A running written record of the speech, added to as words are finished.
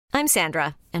I'm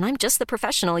Sandra, and I'm just the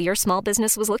professional your small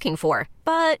business was looking for.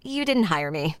 But you didn't hire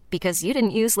me because you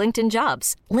didn't use LinkedIn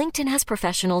Jobs. LinkedIn has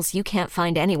professionals you can't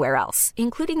find anywhere else,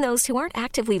 including those who aren't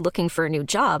actively looking for a new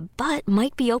job, but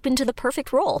might be open to the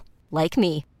perfect role, like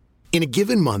me. In a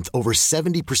given month, over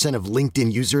 70% of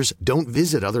LinkedIn users don't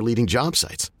visit other leading job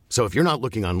sites. So if you're not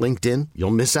looking on LinkedIn,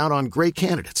 you'll miss out on great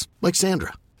candidates like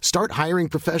Sandra. Start hiring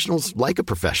professionals like a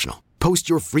professional. Post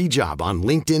your free job on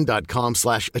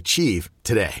linkedin.com/achieve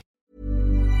today.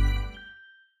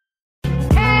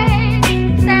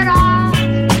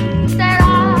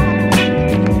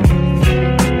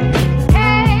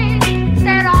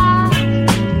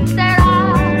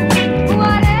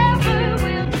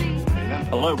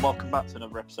 Hello and welcome back to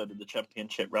another episode of the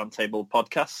Championship Roundtable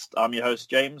podcast. I'm your host,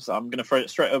 James. I'm going to throw it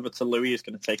straight over to Louis, who's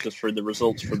going to take us through the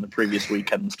results from the previous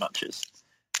weekend's matches.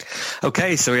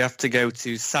 Okay, so we have to go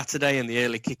to Saturday and the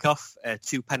early kickoff.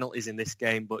 2 penalties in this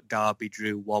game, but Derby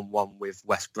drew 1-1 with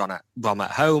West Brom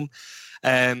at home.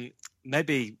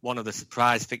 Maybe one of the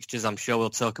surprise fixtures, I'm sure we'll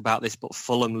talk about this, but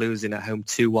Fulham losing at home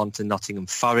 2-1 to Nottingham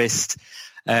Forest.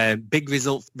 Big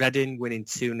result, Reading winning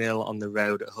 2-0 on the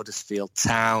road at Huddersfield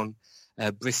Town.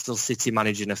 Bristol City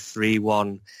managing a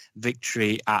 3-1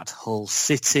 victory at Hull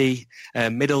City.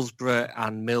 Middlesbrough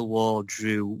and Millwall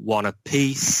drew 1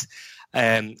 apiece.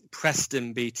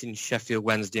 Preston beating Sheffield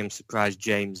Wednesday. I'm surprised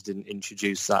James didn't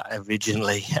introduce that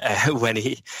originally when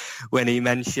he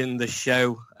mentioned the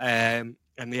show and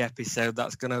the episode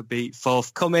that's going to be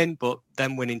forthcoming, but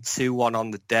then winning 2-1 on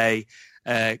the day.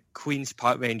 Queen's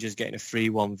Park Rangers getting a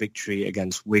 3-1 victory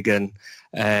against Wigan.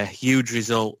 Huge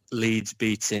result, Leeds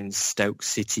beating Stoke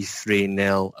City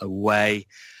 3-0 away.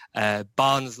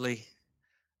 Barnsley,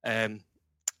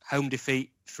 home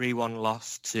defeat, 3-1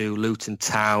 loss to Luton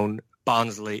Town.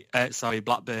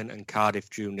 Blackburn and Cardiff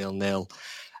drew 0-0.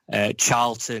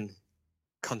 Charlton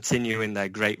continuing their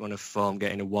great run of form,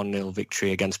 getting a 1-0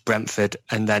 victory against Brentford.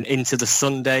 And then into the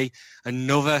Sunday,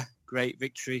 another great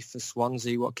victory for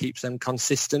Swansea. What keeps them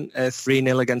consistent?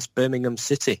 3-0 against Birmingham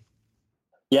City.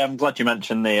 Yeah, I'm glad you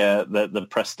mentioned the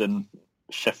Preston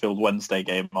Sheffield Wednesday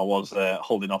game. I was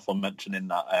holding off on mentioning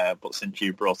that, but since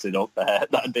you brought it up,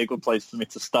 that'd be a good place for me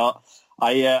to start.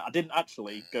 I didn't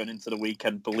actually, going into the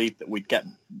weekend, believe that we'd get,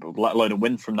 let alone a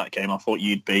win from that game. I thought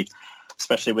you'd be,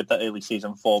 especially with the early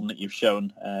season form that you've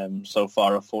shown so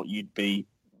far, I thought you'd be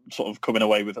sort of coming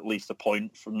away with at least a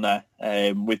point from there.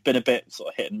 We've been a bit sort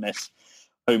of hit and miss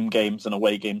home games and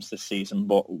away games this season,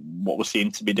 but what we seem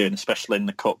to be doing, especially in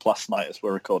the Cup last night as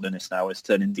we're recording this now, is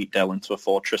turning Deepdale into a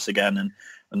fortress again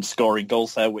and scoring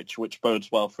goals there, which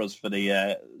bodes well for us for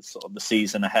the sort of the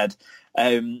season ahead.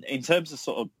 In terms of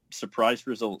sort of surprise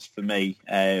results for me,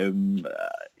 they've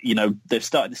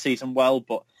started the season well,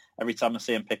 but every time I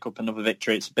see them pick up another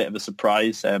victory, it's a bit of a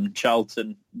surprise.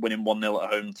 Charlton winning 1-0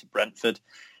 at home to Brentford.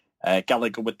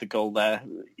 Gallagher with the goal there.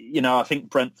 I think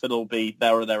Brentford will be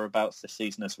there or thereabouts this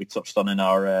season, as we touched on in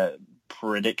our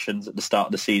predictions at the start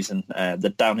of the season. They're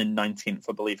down in 19th,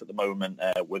 I believe, at the moment,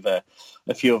 with a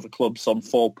few other clubs on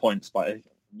 4 points. But,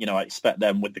 I expect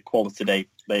them with the quality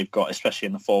they've got, especially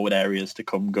in the forward areas, to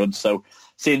come good. So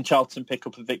seeing Charlton pick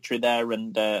up a victory there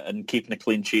and keeping a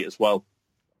clean sheet as well,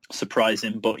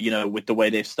 surprising. But, with the way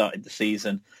they've started the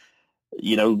season,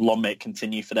 long may it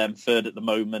continue for them. Third at the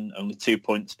moment, only 2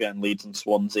 points behind Leeds and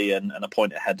Swansea, and a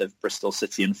point ahead of Bristol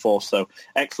City in fourth. So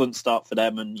excellent start for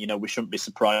them, and we shouldn't be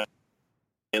surprised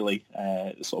really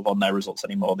sort of on their results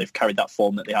anymore. They've carried that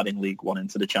form that they had in League One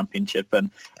into the Championship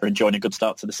and are enjoying a good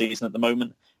start to the season at the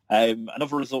moment.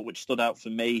 Another result which stood out for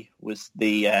me was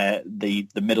the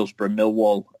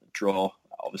Middlesbrough-Millwall draw.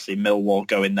 Obviously, Millwall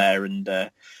going there and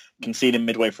conceding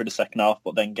midway through the second half,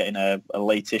 but then getting a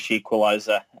late-ish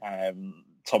equaliser.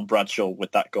 Tom Bradshaw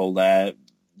with that goal there.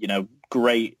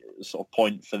 Great sort of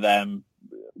point for them.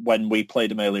 When we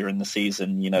played them earlier in the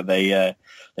season, they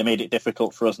made it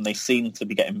difficult for us, and they seem to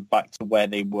be getting back to where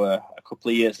they were a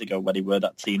couple of years ago, where they were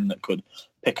that team that could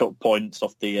pick up points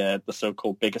off the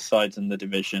so-called bigger sides in the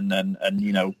division and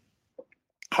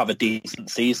have a decent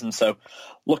season. So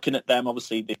looking at them,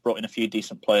 obviously they've brought in a few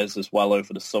decent players as well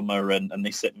over the summer, and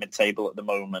they sit mid-table at the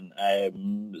moment.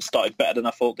 Started better than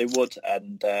I thought they would,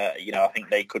 and I think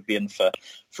they could be in for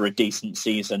a decent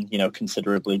season,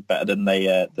 considerably better than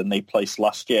they placed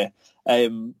last year.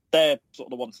 They're sort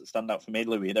of the ones that stand out for me,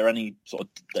 Louis. Are there any sort of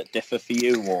that differ for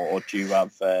you, or do you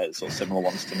have sort of similar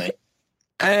ones to me?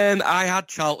 I had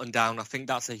Charlton down. I think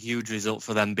that's a huge result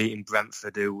for them, beating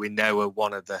Brentford, who we know are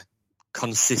one of the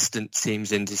consistent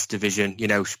teams in this division.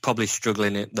 Probably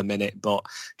struggling at the minute, but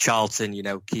Charlton,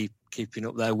 keeping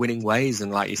up their winning ways,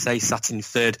 and like you say, sat in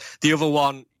third. The other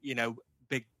one,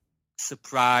 big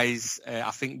surprise.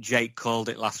 I think Jake called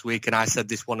it last week, and I said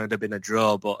this one would have been a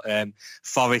draw, but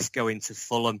Forest going to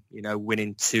Fulham,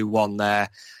 winning 2-1 there.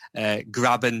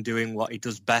 Graben doing what he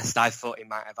does best. I thought he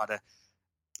might have had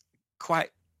quite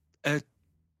a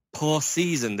poor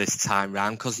season this time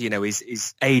round because,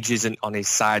 his age isn't on his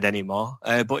side anymore,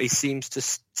 but he seems to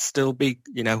still be,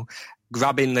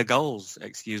 grabbing the goals,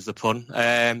 excuse the pun.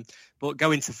 But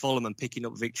going to Fulham and picking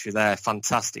up victory there,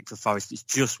 fantastic for Forest. It's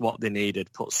just what they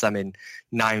needed, puts them in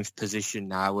 9th position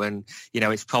now. And,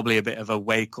 it's probably a bit of a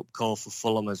wake-up call for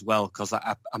Fulham as well, because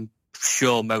I'm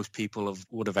sure most people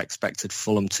would have expected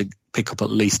Fulham to pick up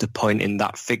at least a point in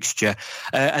that fixture.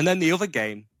 And then the other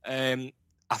game,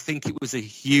 I think it was a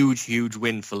huge, huge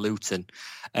win for Luton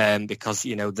because,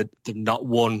 they've not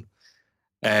won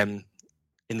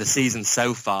in the season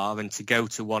so far, and to go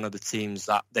to one of the teams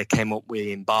that they came up with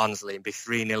in Barnsley and be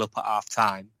 3-0 up at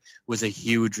half-time was a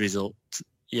huge result,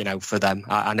 for them.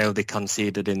 I know they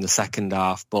conceded in the second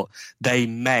half, but they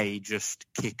may just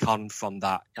kick on from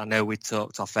that. I know we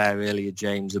talked off air earlier,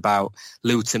 James, about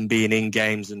Luton being in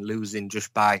games and losing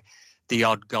just by the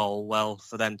odd goal. Well,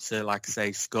 for them to, like I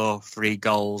say, score 3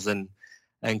 goals and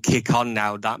kick on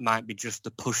now, that might be just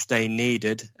the push they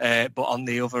needed. But on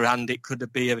the other hand, it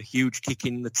could be a huge kick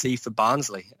in the teeth for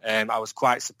Barnsley. I was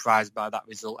quite surprised by that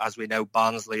result. As we know,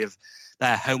 Barnsley,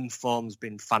 their home form's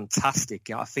been fantastic.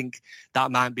 I think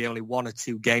that might be only 1 or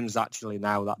 2 games actually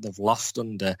now that they've lost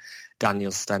under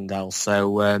Daniel Stendhal.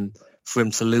 So for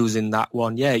him to lose in that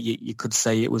one, you could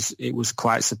say it was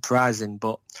quite surprising.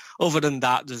 But other than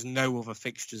that, there's no other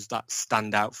fixtures that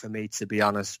stand out for me, to be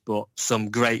honest. But some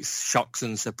great shocks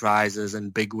and surprises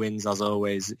and big wins, as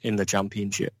always, in the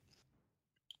Championship.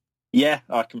 Yeah,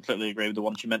 I completely agree with the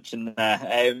ones you mentioned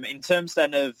there. In terms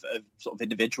then of sort of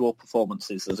individual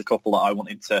performances, there's a couple that I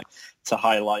wanted to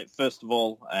highlight. First of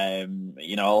all,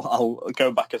 I'll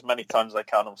go back as many times as I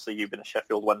can. Obviously, you've been a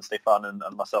Sheffield Wednesday fan and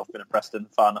myself being a Preston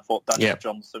fan. I thought Daniel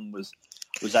Johnson was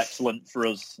excellent for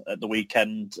us at the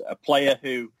weekend. A player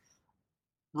who,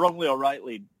 wrongly or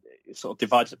rightly, sort of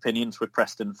divides opinions with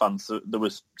Preston fans. So there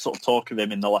was sort of talk of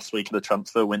him in the last week of the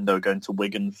transfer window going to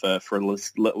Wigan for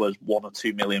as little as £1 or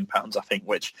 £2 million, I think,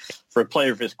 which for a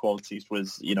player of his qualities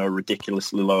was, a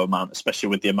ridiculously low amount, especially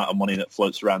with the amount of money that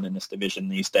floats around in this division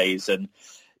these days. And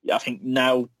I think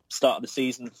now, start of the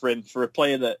season for him, for a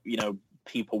player that,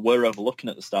 people were overlooking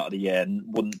at the start of the year and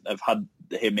wouldn't have had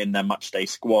him in their matchday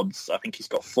squads. I think he's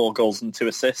got 4 goals and 2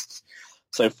 assists.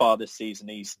 So far this season,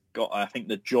 he's got, I think,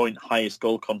 the joint highest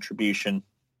goal contribution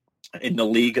in the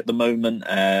league at the moment.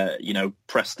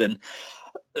 Preston,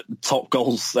 top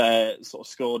goals sort of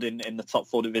scored in the top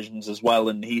 4 divisions as well,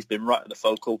 and he's been right at the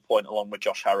focal point along with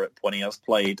Josh Harrop when he has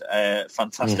played.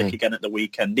 Fantastic again at the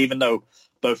weekend, even though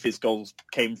both his goals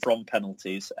came from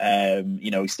penalties.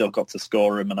 He still got to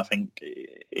score them, and I think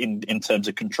in terms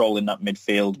of controlling that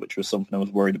midfield, which was something I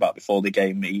was worried about before the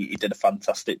game, he did a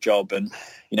fantastic job. And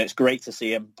it's great to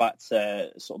see him back to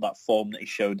sort of that form that he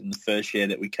showed in the first year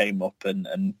that we came up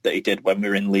and that he did when we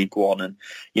were in League One. And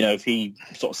if he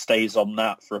sort of stays on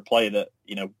that for a player that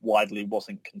widely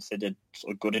wasn't considered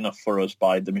sort of good enough for us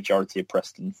by the majority of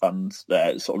Preston fans,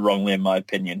 sort of wrongly in my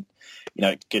opinion.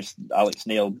 It gives Alex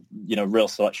Neil, real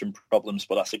selection problems,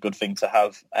 but that's a good thing to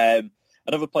have.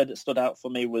 Another player that stood out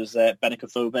for me was Benik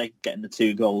Afobe getting the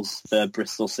 2 goals for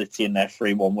Bristol City in their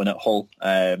 3-1 win at Hull.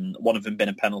 One of them been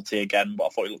a penalty again, but I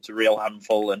thought he looked a real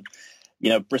handful. And,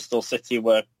 Bristol City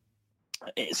were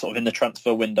sort of in the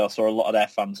transfer window. I saw a lot of their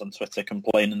fans on Twitter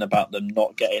complaining about them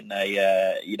not getting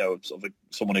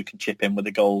someone who can chip in with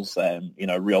the goals,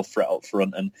 real threat up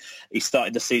front. And he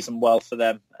started the season well for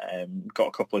them, got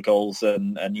a couple of goals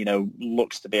and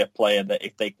looks to be a player that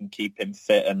if they can keep him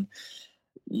fit and,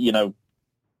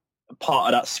 part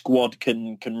of that squad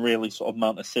can really sort of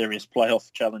mount a serious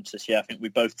playoff challenge this year. I think we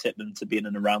both tipped them to be in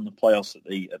and around the playoffs at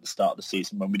the start of the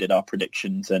season when we did our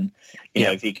predictions. And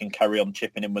if he can carry on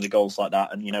chipping in with the goals like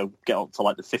that and get up to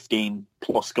like the 15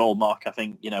 plus goal mark, I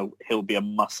think he'll be a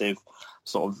massive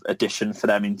sort of addition for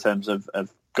them in terms of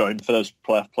going for those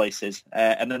playoff places.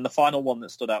 And then the final one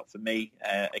that stood out for me,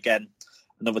 again,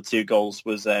 another 2 goals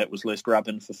was Lewis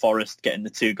Graben for Forest, getting the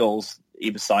 2 goals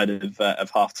either side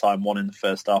of half-time, one in the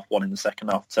first half, one in the second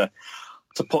half, to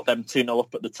put them 2-0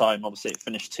 up at the time. Obviously, it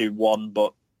finished 2-1,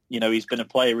 but, he's been a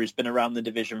player who's been around the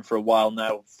division for a while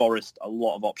now. Forest, a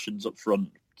lot of options up front,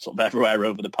 sort of everywhere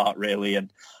over the park, really.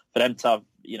 And for them to have,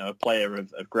 a player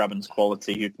of Graben's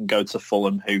quality who can go to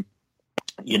Fulham, who,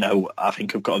 I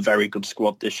think have got a very good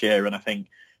squad this year, and I think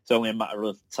it's only a matter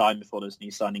of time before those new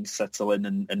signings settle in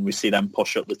and we see them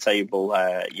push up the table,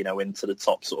 into the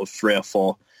top sort of 3 or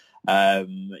 4.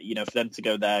 For them to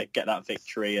go there, get that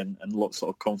victory and look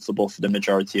sort of comfortable for the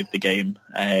majority of the game,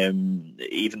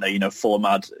 even though, Fulham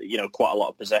had, quite a lot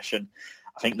of possession.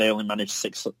 I think they only managed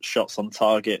 6 shots on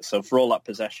target. So for all that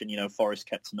possession, Forest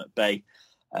kept them at bay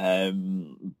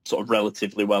sort of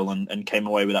relatively well and came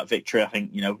away with that victory. I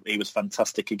think, he was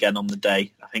fantastic again on the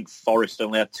day. I think Forest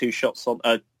only had 3 shots on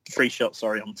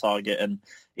target, and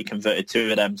he converted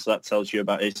 2 of them. So that tells you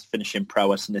about his finishing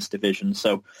prowess in this division.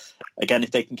 So again,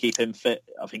 if they can keep him fit,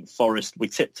 I think Forest, we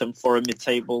tipped them for a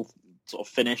mid-table sort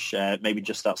of finish, maybe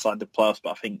just outside the playoffs.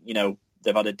 But I think,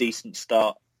 they've had a decent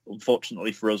start.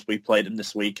 Unfortunately for us, we played them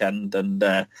this weekend, and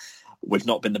we've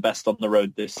not been the best on the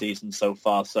road this season so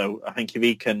far. So I think if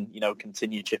he can,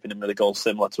 continue chipping in with a goal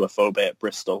similar to Afobe at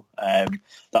Bristol,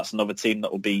 that's another team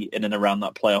that will be in and around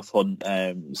that playoff hunt,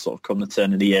 sort of come the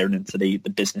turn of the year and into the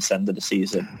business end of the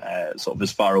season, sort of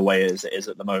as far away as it is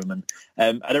at the moment.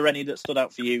 Are there any that stood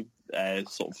out for you,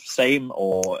 sort of same,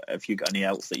 or have you got any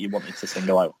else that you wanted to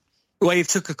single out? Well, you've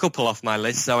took a couple off my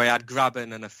list. So I had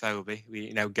Grabban and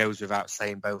Afobe. Goes without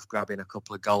saying, both grabbing a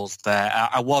couple of goals there.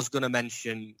 I was going to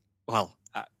mention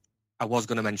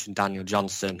Daniel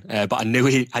Johnson, but I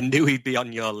knew he'd be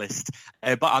on your list.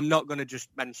 But I'm not going to just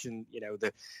mention,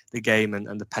 the game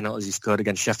and the penalties he scored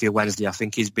against Sheffield Wednesday. I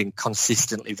think he's been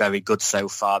consistently very good so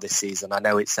far this season. I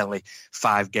know it's only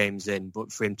 5 games in,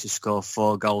 but for him to score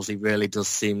 4 goals, he really does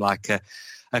seem like a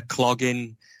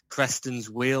clogging Preston's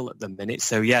wheel at the minute.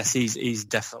 So yes, he's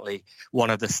definitely one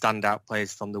of the standout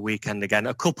players from the weekend again.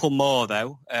 A couple more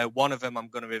though. One of them I'm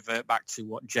going to revert back to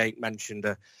what Jake mentioned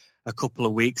a couple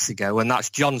of weeks ago, and that's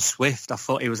John Swift. I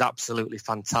thought he was absolutely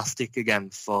fantastic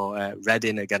again for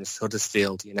Reading against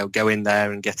Huddersfield, going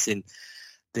there and getting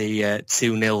the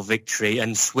 2-0 victory,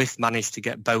 and Swift managed to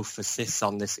get both assists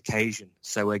on this occasion.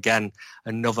 So again,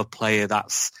 another player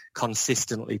that's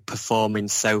consistently performing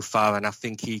so far, and I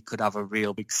think he could have a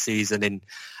real big season in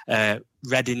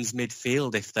Reading's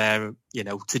midfield if they're,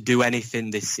 to do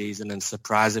anything this season and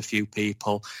surprise a few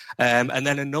people. And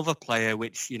then another player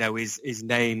which, his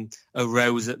name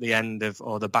arose at the end of,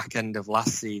 or the back end of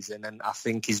last season, and I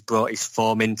think he's brought his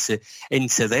form into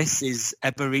this, is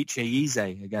Eberechi Eze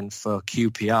again for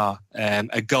QPR.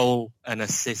 A goal and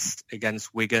assist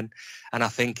against Wigan, and I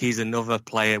think he's another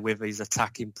player with his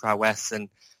attacking prowess and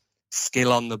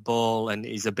skill on the ball and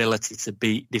his ability to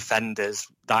beat defenders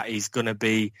that is going to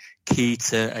be key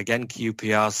to, again,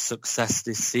 QPR's success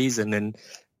this season and,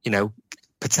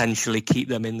 potentially keep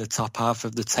them in the top half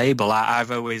of the table.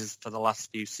 I've always, for the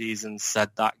last few seasons, said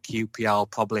that QPR will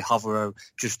probably hover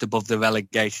just above the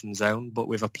relegation zone, but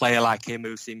with a player like him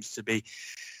who seems to be,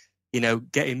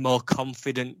 getting more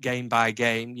confident game by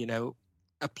game,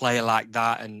 a player like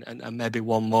that and maybe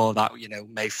one more that,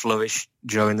 may flourish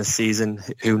during the season.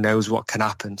 Who knows what can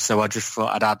happen? So I just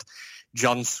thought I'd add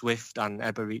John Swift and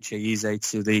Eberechi Eze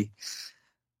to the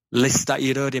list that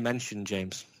you'd already mentioned,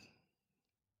 James.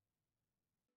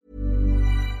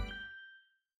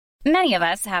 Many of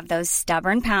us have those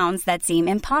stubborn pounds that seem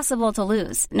impossible to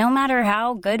lose, no matter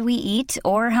how good we eat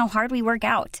or how hard we work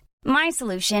out. My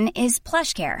solution is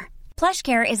PlushCare.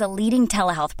 PlushCare is a leading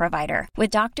telehealth provider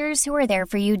with doctors who are there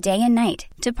for you day and night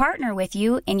to partner with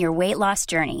you in your weight loss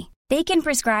journey. They can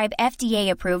prescribe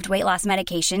FDA-approved weight loss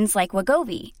medications like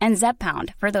Wegovy and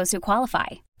Zepbound for those who qualify.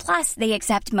 Plus, they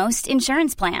accept most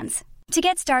insurance plans. To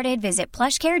get started, visit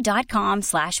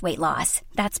plushcare.com/weightloss.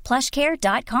 That's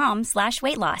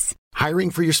plushcare.com/weightloss.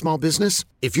 Hiring for your small business?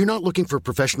 If you're not looking for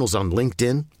professionals on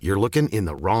LinkedIn, you're looking in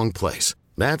the wrong place.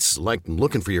 That's like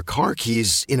looking for your car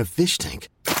keys in a fish tank.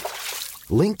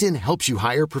 LinkedIn helps you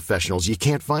hire professionals you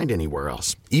can't find anywhere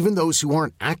else, even those who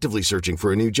aren't actively searching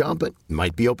for a new job but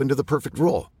might be open to the perfect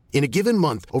role. In a given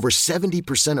month, over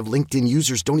 70% of LinkedIn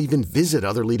users don't even visit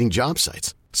other leading job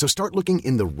sites. So start looking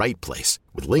in the right place.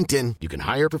 With LinkedIn, you can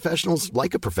hire professionals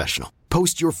like a professional.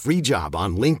 Post your free job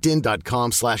on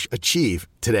linkedin.com/achieve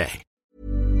today.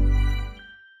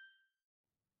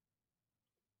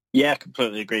 Yeah, I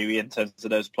completely agree with you in terms of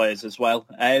those players as well.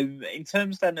 In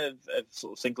terms then of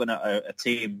sort of singling out a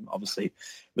team, obviously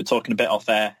we're talking a bit off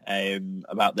air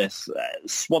about this.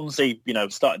 Swansea,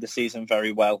 started the season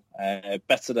very well,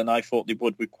 better than I thought they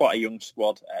would with quite a young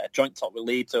squad. Joint top with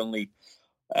Leeds, only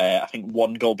I think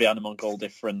 1 goal behind them on goal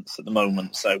difference at the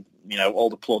moment. So, all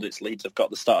the plaudits Leeds have got at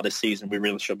the start of this season, we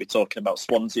really should be talking about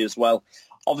Swansea as well.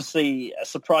 Obviously, a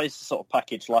surprise sort of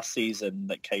package last season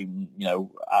that came,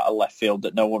 out of left field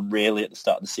that no one really at the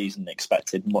start of the season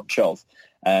expected much of,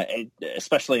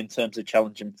 especially in terms of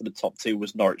challenging for the top 2,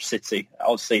 was Norwich City.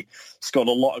 Obviously, scored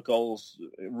a lot of goals,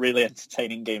 really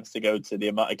entertaining games to go to. The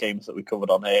amount of games that we covered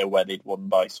on here where they'd won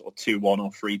by sort of 2-1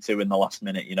 or 3-2 in the last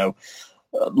minute,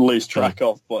 lose track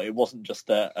of, but it wasn't just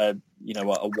a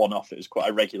one-off. It was quite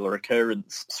a regular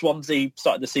occurrence. Swansea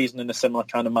started the season in a similar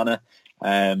kind of manner.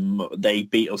 They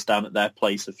beat us down at their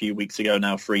place a few weeks ago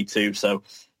now, 3-2. So,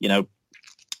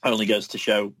 only goes to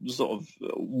show sort of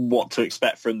what to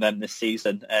expect from them this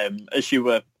season. As you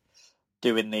were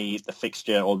doing the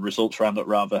fixture or results roundup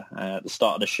rather at the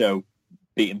start of the show,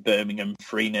 beating Birmingham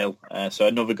 3-0. So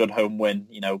another good home win,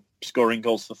 scoring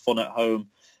goals for fun at home,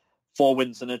 4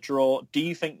 wins and a draw. Do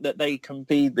you think that they can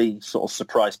be the sort of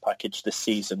surprise package this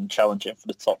season, challenging for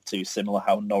the top 2, similar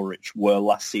how Norwich were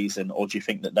last season? Or do you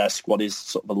think that their squad is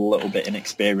sort of a little bit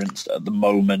inexperienced at the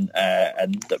moment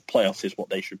and that playoffs is what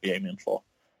they should be aiming for?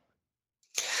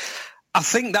 I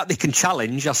think that they can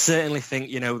challenge. I certainly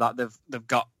think, that they've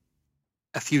got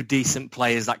a few decent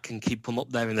players that can keep them up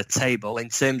there in the table. In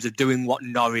terms of doing what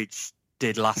Norwich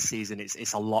did last season,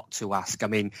 it's a lot to ask. I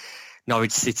mean,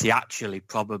 Norwich City actually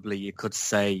probably, you could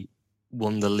say,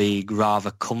 won the league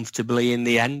rather comfortably in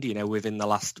the end, within the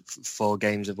last 4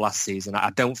 games of last season.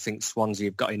 I don't think Swansea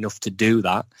have got enough to do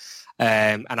that.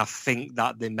 And I think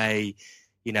that they may,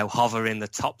 hover in the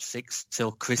top 6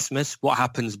 till Christmas. What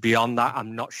happens beyond that,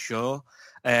 I'm not sure.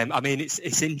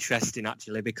 It's interesting,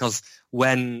 actually, because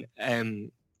when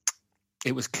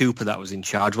it was Cooper that was in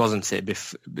charge, wasn't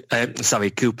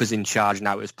it? Cooper's in charge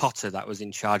now. It was Potter that was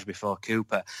in charge before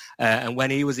Cooper. And when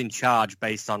he was in charge,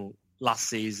 based on last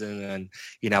season and,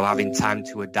 having time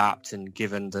to adapt and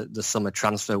given the summer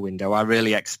transfer window, I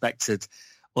really expected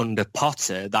under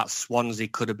Potter that Swansea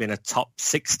could have been a top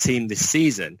 6 team this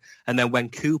season. And then when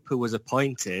Cooper was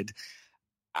appointed,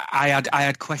 I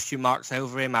had question marks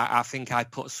over him. I think I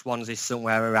put Swansea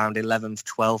somewhere around 11th,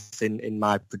 12th in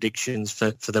my predictions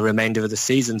for the remainder of the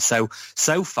season. So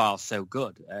far, so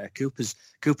good.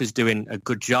 Cooper's doing a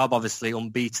good job, obviously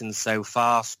unbeaten so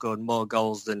far, scored more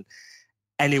goals than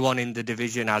anyone in the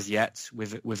division as yet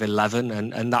with 11.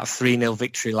 And that 3-0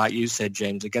 victory, like you said,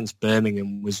 James, against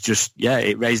Birmingham was just,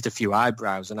 it raised a few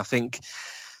eyebrows. And I think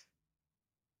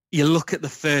you look at the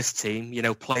first team,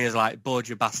 players like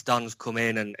Borja Baston's come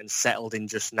in and settled in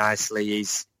just nicely.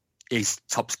 He's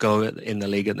top scorer in the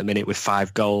league at the minute with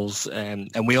 5 goals.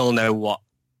 And we all know what,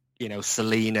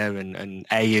 Selena and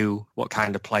Ayew, what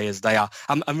kind of players they are.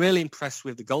 I'm really impressed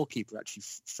with the goalkeeper, actually,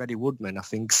 Freddie Woodman. I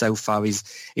think so far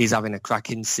he's having a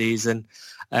cracking season.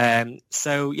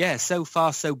 So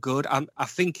far so good. I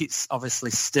think it's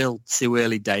obviously still too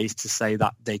early days to say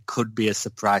that they could be a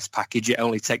surprise package. It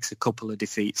only takes a couple of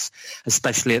defeats,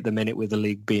 especially at the minute with the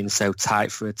league being so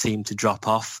tight, for a team to drop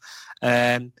off.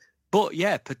 But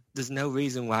there's no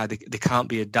reason why they can't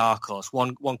be a dark horse.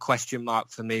 One question mark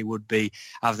for me would be,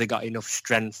 have they got enough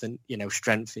strength and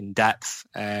strength in depth,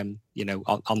 on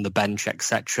the bench,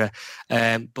 etc.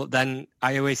 But then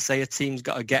I always say a team's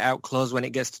got to get out close when it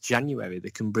gets to January. They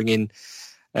can bring in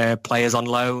players on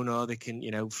loan, or they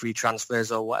can free transfers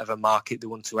or whatever market they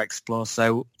want to explore.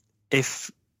 So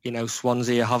if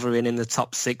Swansea are hovering in the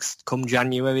top 6 come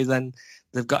January, then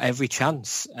they've got every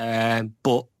chance.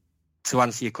 But to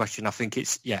answer your question, I think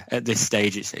it's at this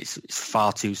stage it's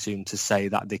far too soon to say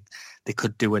that they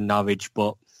could do a Norwich,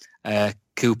 but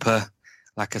Cooper,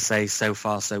 like I say, so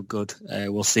far so good.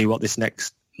 We'll see what this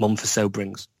next month or so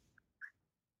brings.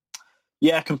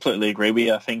 Yeah, I completely agree.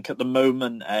 I think at the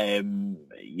moment, a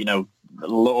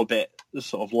little bit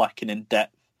sort of lacking in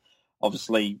depth.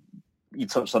 Obviously, you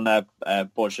touched on there,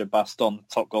 Borja Baston,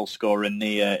 top goal scorer in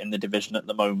the division at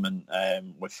the moment,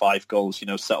 with 5 goals.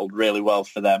 Settled really well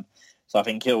for them. So I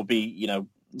think he'll be,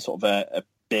 sort of a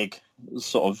big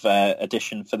sort of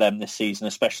addition for them this season,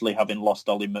 especially having lost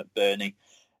Ollie McBurney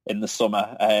in the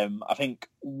summer. I think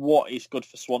what is good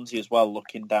for Swansea as well,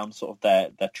 looking down sort of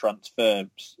their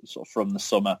transfers sort of from the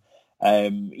summer,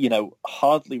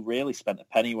 hardly really spent a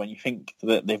penny when you think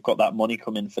that they've got that money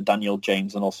coming for Daniel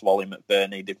James and also Ollie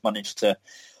McBurney. They've managed to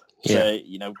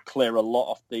clear a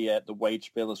lot off the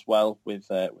wage bill as well, with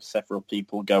several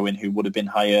people going who would have been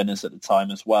high earners at the time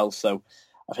as well. So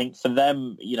I think for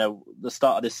them, the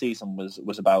start of this season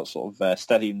was about sort of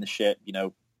steadying the ship,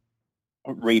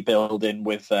 rebuilding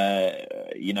with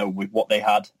what they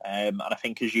had. And I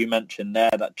think, as you mentioned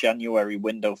there, that January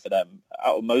window for them,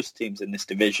 out of most teams in this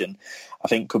division, I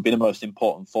think could be the most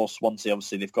important for Swansea.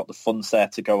 Obviously, they've got the funds there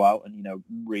to go out and,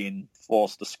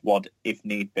 reinforce the squad if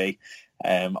need be.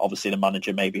 Obviously, the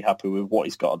manager may be happy with what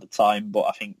he's got at the time, but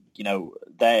I think,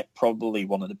 they're probably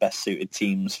one of the best suited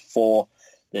teams for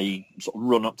the sort of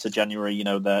run up to January.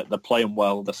 They're playing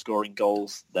well, they're scoring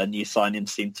goals. Their new signings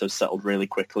seem to have settled really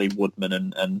quickly.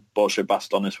 Woodman and Borja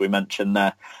Baston, as we mentioned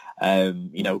there,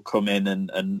 come in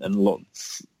and look,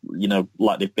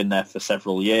 like they've been there for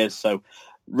several years. So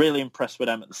really impressed with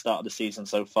them at the start of the season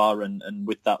so far, and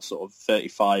with that sort of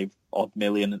 35 odd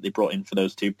million that they brought in for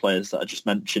those two players that I just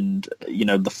mentioned,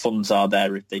 the funds are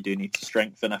there if they do need to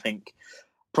strengthen. I think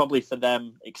probably for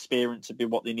them, experience would be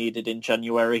what they needed in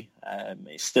January.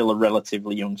 It's still a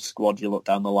relatively young squad. You look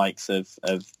down the likes of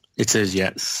it is,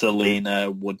 yeah,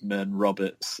 Selena, Woodman,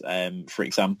 Roberts, for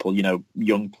example,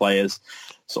 young players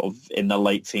sort of in their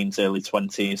late teens, early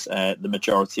 20s, the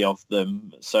majority of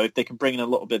them. So if they can bring in a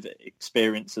little bit of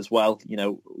experience as well,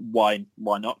 why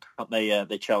not? Can't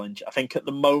they challenge? I think at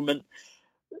the moment,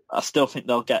 I still think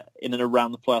they'll get in and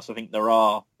around the playoffs. I think there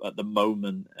are, at the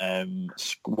moment,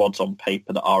 squads on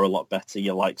paper that are a lot better.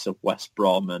 Your likes of West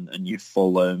Brom and your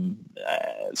Fulham,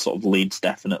 sort of Leeds,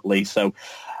 definitely. So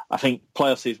I think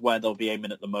playoffs is where they'll be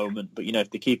aiming at the moment. But, if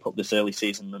they keep up this early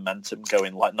season momentum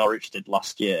going like Norwich did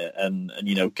last year and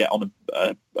get on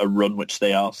a run, which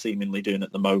they are seemingly doing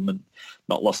at the moment,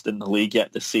 not lost in the league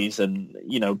yet this season,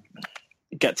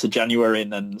 get to January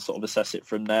and then sort of assess it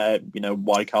from there.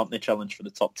 Why can't they challenge for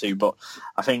the top two? But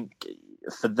I think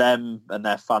for them and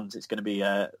their fans, it's going to be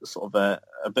a sort of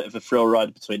a bit of a thrill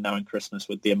ride between now and Christmas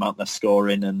with the amount they're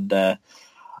scoring and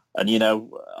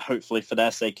hopefully for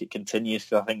their sake it continues.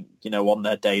 Because I think on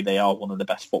their day they are one of the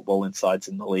best footballing sides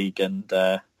in the league, and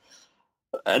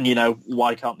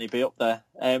why can't they be up there?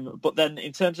 But then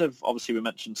in terms of, obviously we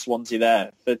mentioned Swansea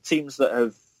there, for teams that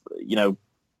have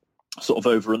sort of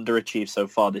over-underachieved so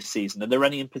far this season, are there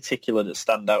any in particular that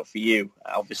stand out for you?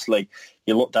 Obviously,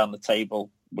 you look down the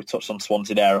table, we touched on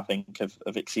Swansea there, I think,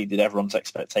 have exceeded everyone's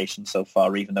expectations so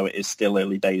far, even though it is still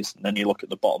early days. And then you look at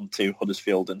the bottom two,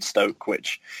 Huddersfield and Stoke,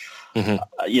 which, I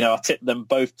tipped them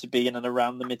both to be in and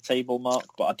around the mid-table mark,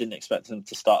 but I didn't expect them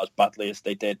to start as badly as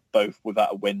they did, both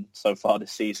without a win so far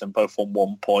this season, both on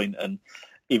 1 point. And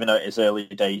even though it is early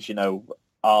days,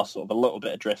 are sort of a little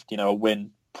bit adrift. A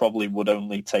win probably would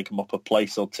only take them up a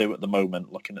place or two at the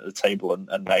moment, looking at the table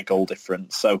and their goal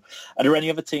difference. So are there any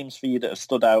other teams for you that have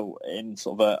stood out in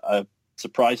sort of a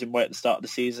surprising way at the start of the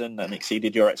season and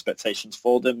exceeded your expectations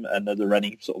for them? And are there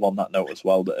any sort of on that note as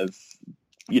well that have,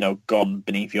 gone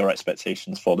beneath your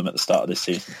expectations for them at the start of this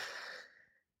season?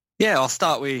 Yeah, I'll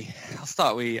start with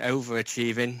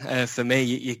overachieving. For me,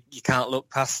 you can't look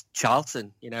past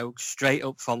Charlton, straight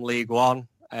up from League One,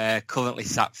 currently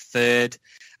sat third.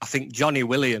 I think Johnny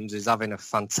Williams is having a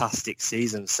fantastic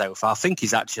season so far. I think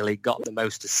he's actually got the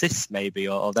most assists maybe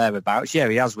or thereabouts. Yeah,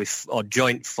 he has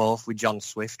joint fourth with John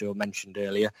Swift, who I mentioned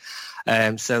earlier.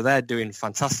 So they're doing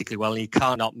fantastically well. And you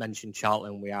cannot mention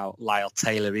Charlton without Lyle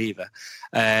Taylor either.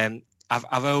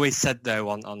 I've always said though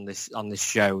on this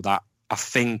show that I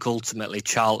think ultimately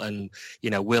Charlton,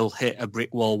 will hit a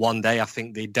brick wall one day. I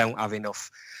think they don't have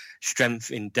enough strength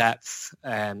in depth,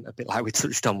 a bit like we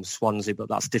touched on with Swansea, but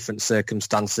that's different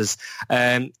circumstances.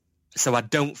 So I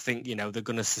don't think, they're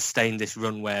going to sustain this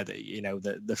run where,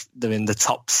 they're in the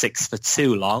top six for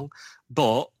too long.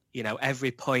 But,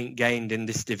 every point gained in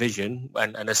this division,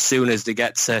 and as soon as they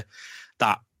get to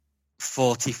that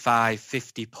 45,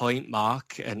 50 point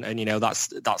mark, and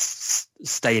that's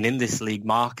staying in this league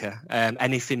marker,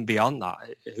 anything beyond that,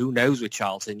 who knows with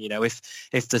Charlton,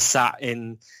 if they're sat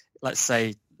in, let's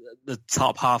say, the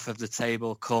top half of the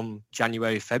table come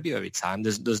January, February time,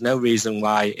 there's no reason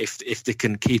why if they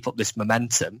can keep up this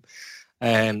momentum,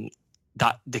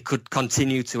 that they could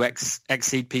continue to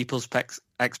exceed people's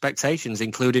expectations,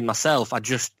 including myself. I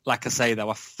just, like I say though,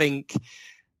 I think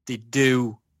they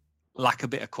do lack a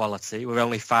bit of quality. We're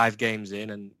only 5 games in,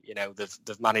 and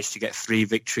they've managed to get 3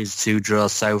 victories, 2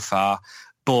 draws so far,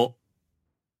 but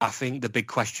I think the big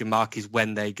question mark is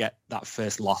when they get that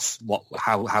first loss.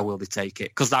 How will they take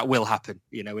it? Because that will happen.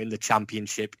 In the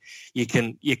Championship, you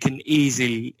can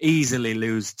easily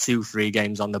lose 2-3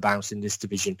 games on the bounce in this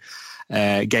division.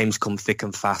 Games come thick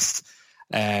and fast.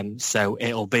 So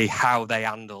it'll be how they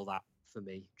handle that for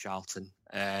me, Charlton.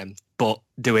 But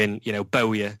doing,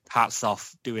 Bowyer, hats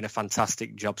off, doing a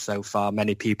fantastic job so far.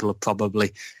 Many people have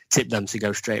probably tipped them to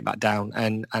go straight back down,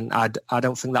 and I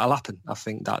don't think that'll happen. I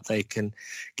think that they can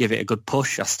give it a good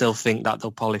push. I still think that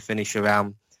they'll probably finish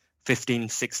around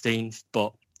 15th, 16th,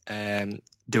 but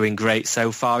doing great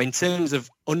so far. In terms of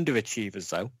underachievers,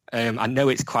 though, I know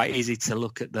it's quite easy to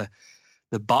look at the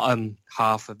bottom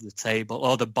half of the table,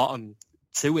 or the bottom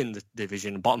 2 in the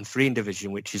division, bottom 3 in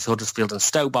division, which is Huddersfield and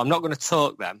Stoke, but I'm not going to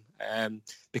talk them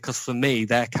because for me,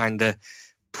 they're kind of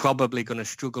probably going to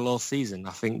struggle all season.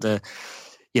 I think the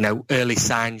early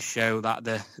signs show that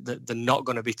they're not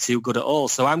going to be too good at all.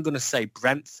 So I'm going to say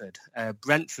Brentford.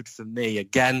 Brentford, for me,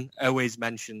 again, always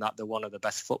mention that they're one of the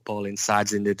best footballing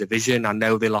sides in the division. I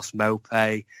know they lost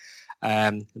Mopé,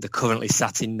 They're currently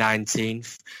sat in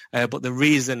 19th. But the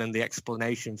reason and the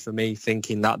explanation for me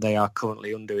thinking that they are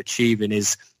currently underachieving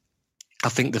is I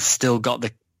think they've still got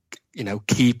the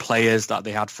key players that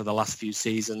they had for the last few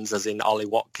seasons, as in Ollie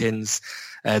Watkins.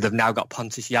 They've now got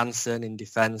Pontus Jansson in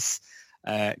defence.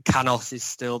 Canos is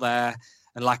still there.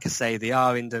 And like I say, they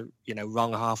are in the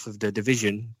wrong half of the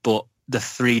division, but the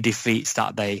 3 defeats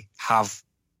that they have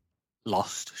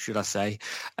lost, should I say,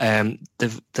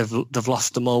 they've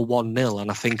lost them all 1-0.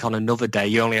 And I think on another day,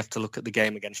 you only have to look at the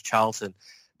game against Charlton.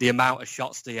 The amount of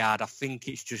shots they had, I think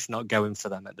it's just not going for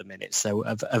them at the minute. So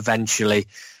eventually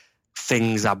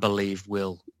things, I believe,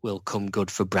 will come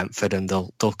good for Brentford, and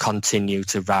they'll continue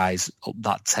to rise up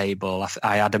that table.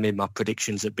 I had them in my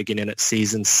predictions at beginning at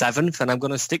season 7th, and I'm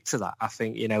going to stick to that. I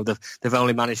think they've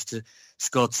only managed to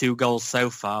score 2 goals so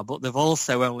far, but they've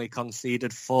also only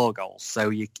conceded 4 goals.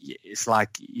 So it's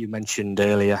like you mentioned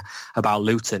earlier about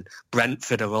Luton.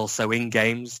 Brentford are also in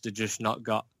games. They've just not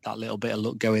got that little bit of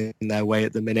luck going their way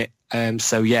at the minute.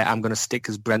 So yeah, I'm going to stick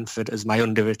as Brentford as my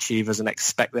underachievers and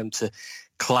expect them to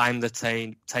climb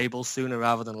the table sooner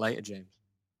rather than later, James.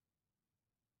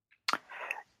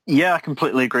 Yeah, I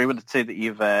completely agree with the 2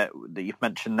 that you've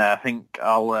mentioned there. I think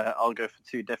I'll go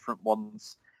for 2 different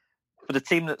ones. For the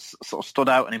team that's sort of stood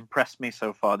out and impressed me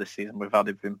so far this season, we've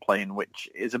been playing, which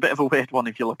is a bit of a weird one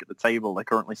if you look at the table. They're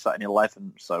currently sat in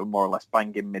 11th, so more or less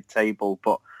banging mid-table,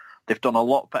 but they've done a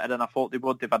lot better than I thought they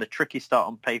would. They've had a tricky start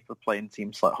on paper playing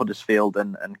teams like Huddersfield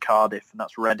and Cardiff, and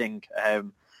that's Reading.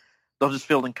 The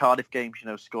Huddersfield and Cardiff games,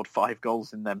 scored 5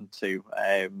 goals in them too.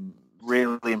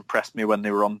 Really impressed me when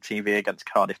they were on TV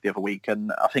against Cardiff the other week.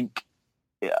 And I think,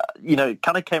 it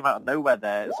kind of came out of nowhere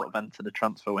there, sort of entered the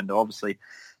transfer window. Obviously,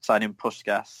 signing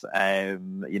Puskas,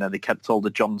 they kept hold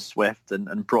of John Swift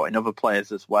and brought in other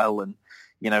players as well. And,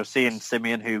 seeing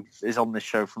Simeon, who is on this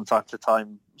show from time to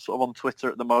time, sort of on Twitter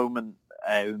at the moment,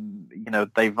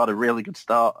 they've had a really good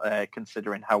start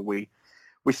considering how we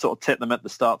sort of tipped them at the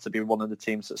start to be one of the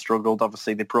teams that struggled.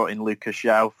 Obviously, they brought in Lucas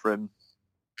João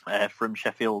from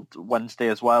Sheffield Wednesday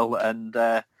as well. And,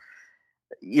 I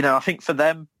think for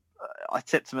them, I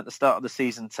tipped them at the start of the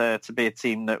season to be a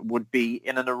team that would be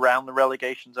in and around the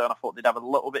relegation zone. I thought they'd have a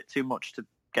little bit too much to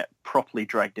get properly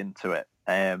dragged into it.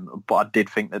 But I did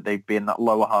think that they'd be in that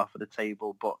lower half of the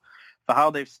table. But for how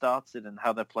they've started and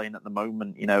how they're playing at the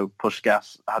moment,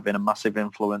 Puskas had been a massive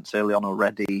influence early on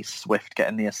already, Swift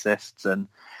getting the assists. And,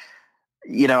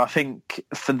 I think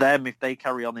for them, if they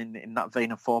carry on in that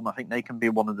vein of form, I think they can be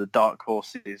one of the dark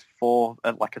horses for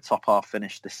like a top half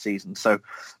finish this season. So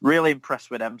really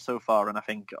impressed with them so far. And I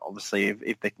think obviously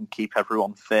if they can keep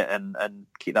everyone fit and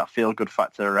keep that feel-good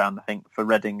factor around, I think for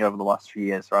Reading over the last few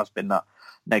years, there has been that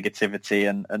negativity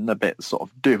and a bit sort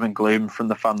of doom and gloom from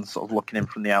the fans sort of looking in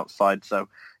from the outside. So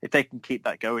if they can keep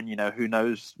that going, who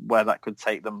knows where that could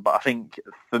take them. But I think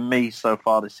for me so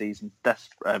far this season,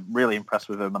 really impressed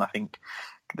with them, and I think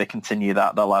they continue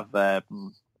that, they'll have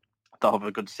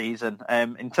a good season.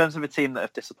 In terms of a team that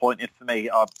have disappointed for me,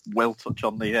 I will touch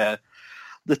on the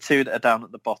 2 that are down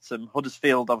at the bottom.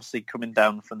 Huddersfield obviously coming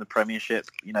down from the Premiership,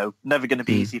 never going to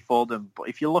be easy for them. But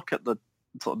if you look at the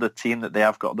sort of the team that they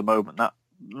have got at the moment, that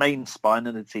main spine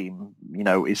of the team,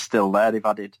 is still there. They've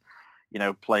added,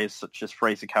 players such as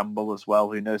Fraser Campbell as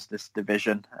well, who knows this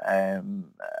division. And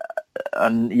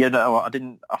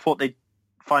I thought they'd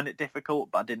find it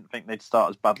difficult, but I didn't think they'd start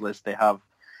as badly as they have.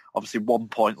 Obviously 1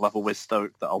 point level with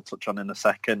Stoke that I'll touch on in a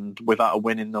second, without a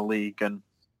win in the league, and,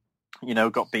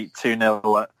 got beat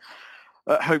 2-0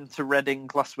 at home to Reading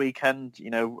last weekend,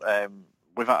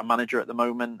 without a manager at the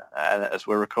moment, as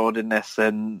we're recording this,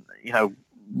 and,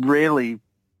 really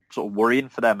sort of worrying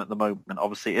for them at the moment.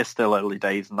 Obviously, it is still early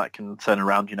days, and that can turn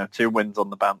around. 2 wins on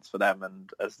the bounce for them,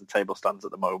 and as the table stands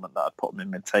at the moment, that I'd put them in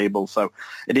mid-table. So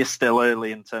it is still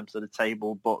early in terms of the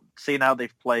table, but seeing how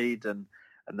they've played and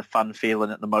the fan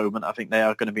feeling at the moment, I think they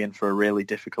are going to be in for a really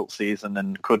difficult season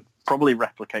and could probably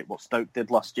replicate what Stoke did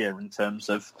last year in terms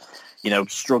of,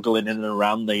 struggling in and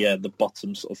around the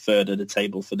bottom sort of third of the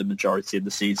table for the majority of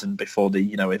the season before they,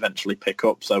 eventually pick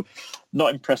up. So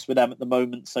not impressed with them at the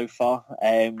moment so far.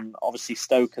 Obviously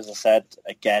Stoke, as I said,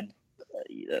 again,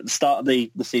 at the start of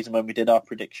the season when we did our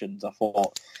predictions, I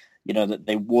thought, that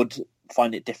they would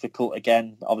find it difficult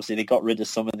again. Obviously they got rid of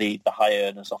some of the high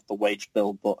earners off the wage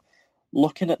bill, but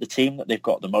looking at the team that they've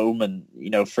got at the moment,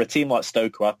 for a team like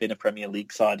Stoke, who have been a Premier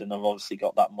League side and have obviously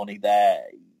got that money there,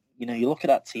 you look at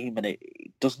that team and it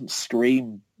doesn't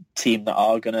scream team that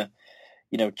are going to,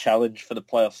 challenge for the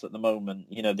playoffs at the moment.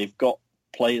 They've got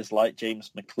players like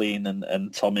James McLean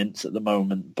and Tom Ince at the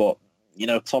moment, but,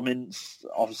 Tom Ince,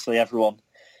 obviously everyone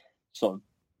sort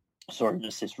of saw him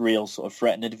as this real sort of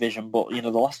threat in the division. But, the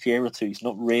last year or two, he's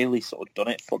not really sort of done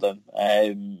it for them.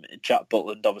 Jack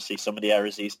Butland, obviously, some of the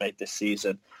errors he's made this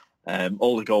season,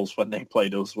 all the goals when they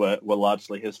played us were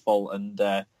largely his fault.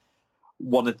 And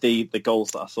one of the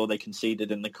goals that I saw they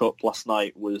conceded in the Cup last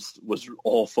night was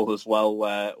awful as well,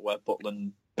 where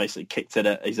Butland basically kicked it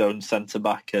at his own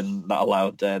centre-back, and that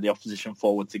allowed the opposition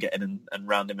forward to get in and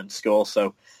round him and score.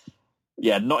 So,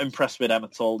 yeah, not impressed with them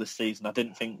at all this season. I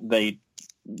didn't think they'd,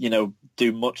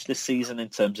 do much this season in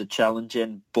terms of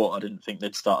challenging, but I didn't think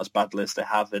they'd start as badly as they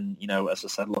have. And, as I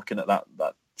said, looking at that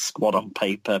squad on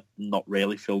paper, not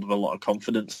really filled with a lot of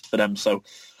confidence for them. So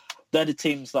they're the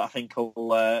teams that I think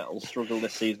will struggle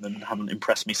this season and haven't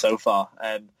impressed me so far.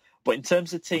 But in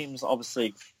terms of teams,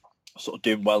 obviously, sort of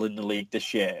doing well in the league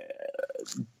this year,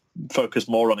 focus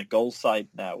more on a goal side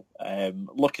now.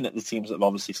 Looking at the teams that have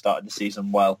obviously started the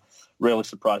season well, really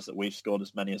surprised that we've scored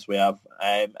as many as we have.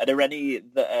 Are there any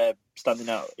that are standing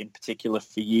out in particular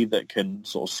for you that can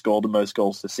sort of score the most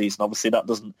goals this season? Obviously, that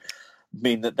doesn't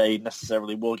mean that they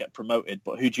necessarily will get promoted,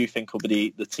 but who do you think will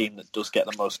be the team that does get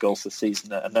the most goals this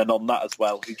season? And then on that as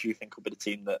well, who do you think will be the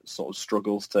team that sort of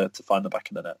struggles to find the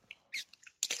back of the net?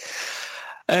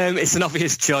 It's an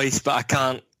obvious choice, but I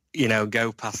can't,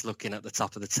 go past looking at the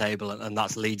top of the table, and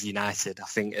that's Leeds United. I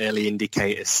think early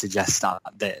indicators suggest that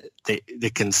they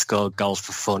can score goals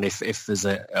for fun if there's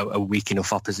a weak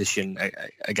enough opposition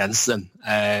against them.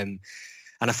 And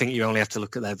I think you only have to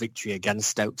look at their victory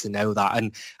against Stoke to know that.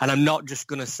 And I'm not just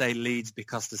going to say Leeds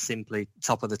because they're simply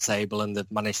top of the table and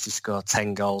they've managed to score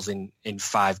 10 goals in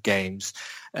 5 games.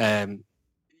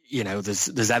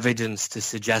 There's evidence to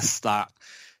suggest that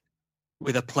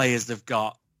with the players they've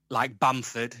got, like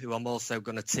Bamford, who I'm also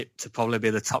going to tip to probably be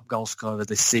the top goal scorer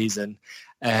this season,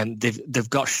 they've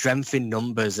got strength in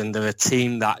numbers, and they're a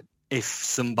team that if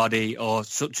somebody or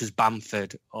such as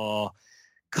Bamford or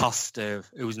Costa,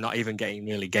 who's not even getting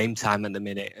really game time at the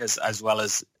minute, as well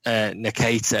as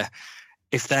Nketiah,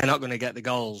 if they're not going to get the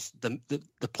goals, the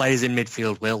players in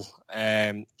midfield will.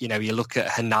 You look at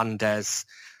Hernandez,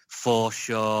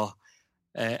 Forshaw.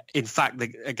 In fact,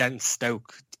 against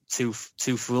Stoke, two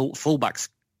fullbacks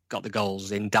got the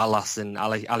goals in Dallas and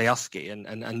Alioski,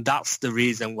 and that's the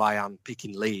reason why I'm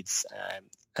picking Leeds,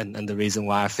 and the reason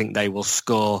why I think they will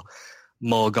score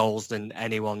more goals than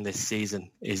anyone this season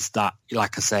is that,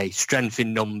 like I say, strength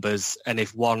in numbers, and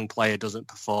if one player doesn't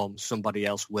perform, somebody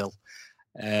else will.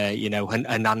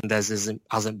 Hernandez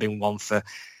hasn't been one for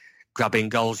grabbing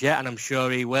goals yet, and I'm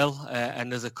sure he will. And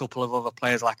there's a couple of other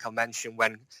players, like I mentioned,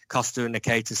 when Costa and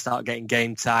Nketiah start getting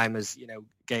game time, as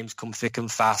games come thick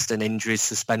and fast and injuries,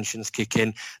 suspensions kick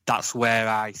in. That's where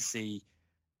I see,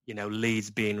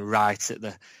 Leeds being right at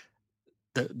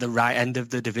the right end of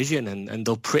the division, and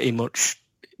they'll pretty much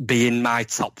be in my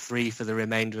top 3 for the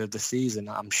remainder of the season,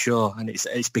 I'm sure, and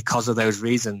it's because of those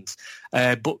reasons.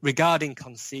 But regarding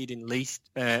conceding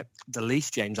the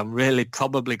least, James, I'm really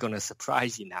probably going to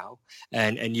surprise you now,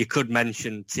 and you could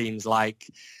mention teams like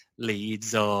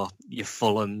Leeds or your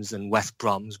Fulhams and West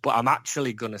Broms, but I'm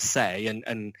actually going to say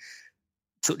and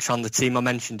touch on the team I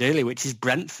mentioned earlier, which is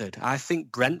Brentford. I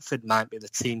think Brentford might be the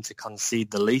team to concede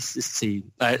the least this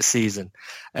season.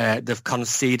 They've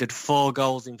conceded 4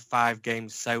 goals in 5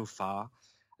 games so far.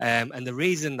 And the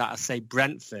reason that I say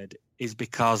Brentford is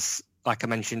because, like I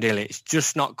mentioned earlier, it's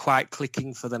just not quite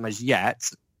clicking for them as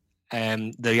yet.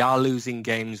 They are losing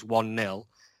games 1-0,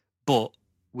 but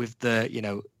with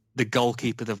the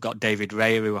goalkeeper, they've got David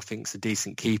Raya, who I think is a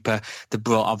decent keeper. They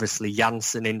brought, obviously,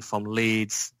 Janssen in from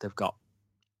Leeds. They've got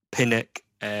Pinnock,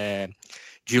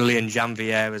 Julian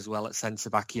Janvier as well at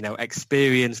centre-back,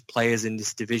 experienced players in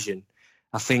this division.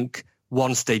 I think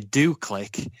once they do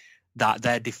click, that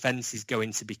their defence is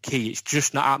going to be key. It's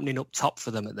just not happening up top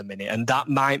for them at the minute, and that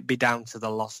might be down to the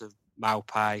loss of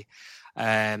Maupay.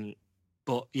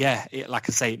 But yeah, like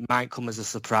I say, it might come as a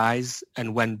surprise,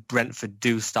 and when Brentford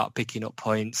do start picking up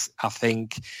points, I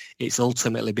think it's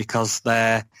ultimately because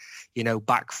they're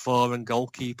back 4 and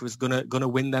goalkeeper is gonna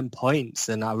win them points,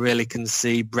 and I really can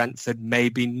see Brentford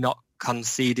maybe not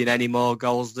conceding any more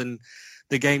goals than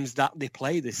the games that they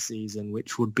play this season,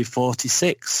 which would be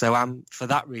 46. So for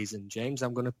that reason, James,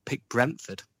 I'm going to pick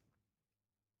Brentford.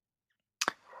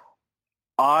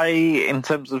 In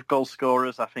terms of goal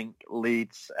scorers, I think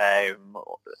Leeds,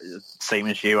 same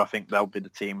as you, I think they'll be the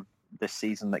team this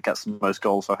season that gets the most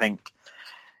goals. I think,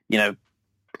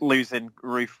 losing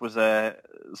Roof was a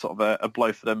sort of a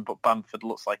blow for them, but Bamford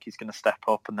looks like he's going to step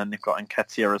up, and then they've got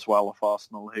Nketiah as well of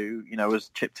Arsenal, who has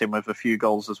chipped in with a few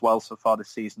goals as well so far this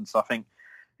season. So I think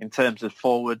in terms of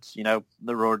forwards,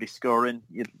 they're already scoring.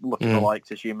 You look at the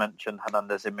likes, as you mentioned,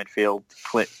 Hernandez in midfield,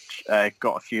 Klitsch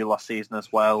got a few last season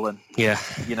as well. And,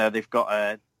 they've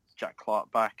got Jack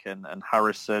Clark back and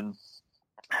Harrison,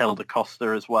 Helder Costa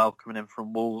as well coming in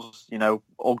from Wolves,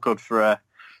 all good for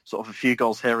sort of a few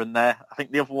goals here and there. I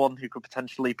think the other one who could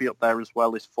potentially be up there as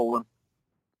well is Fulham.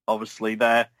 Obviously,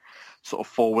 their sort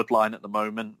of forward line at the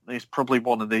moment is probably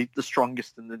one of the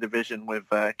strongest in the division with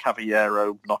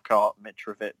Cavallero, Knockaert,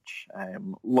 Mitrovic.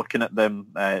 Looking at them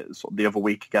sort of the other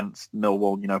week against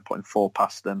Millwall, putting 4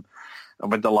 past them.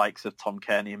 And with the likes of Tom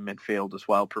Kearney in midfield as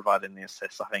well, providing the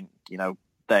assists, I think,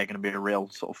 they're going to be a real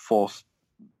sort of force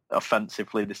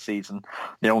offensively this season.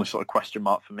 The only sort of question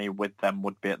mark for me with them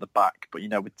would be at the back. But,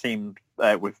 with teams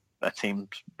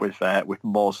with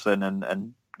Mawson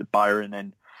and Byron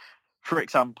in, for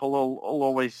example, will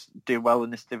always do well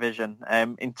in this division.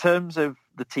 In terms of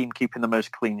the team keeping the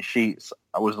most clean sheets,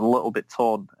 I was a little bit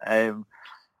torn.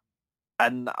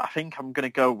 And I think I'm going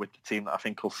to go with the team that I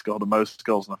think will score the most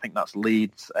goals, and I think that's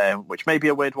Leeds, which may be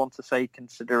a weird one to say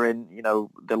considering,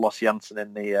 they lost Janssen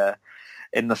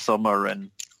in the summer, and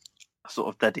sort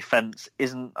of their defence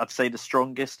isn't, I'd say, the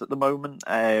strongest at the moment.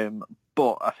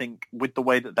 But I think with the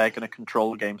way that they're going to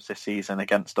control games this season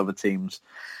against other teams,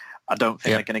 I don't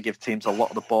think they're going to give teams a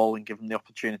lot of the ball and give them the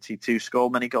opportunity to score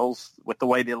many goals. With the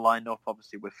way they line up,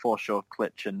 obviously, with Forshaw,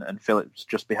 Klitsch and Phillips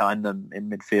just behind them in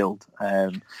midfield.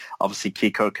 Obviously,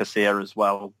 Kiko Casilla as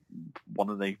well, one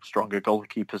of the stronger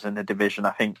goalkeepers in the division.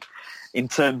 I think in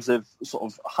terms of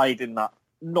sort of hiding that,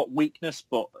 not weakness,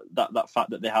 but that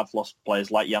fact that they have lost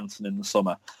players like Janssen in the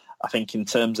summer, I think in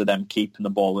terms of them keeping the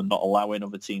ball and not allowing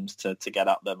other teams to get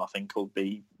at them, I think will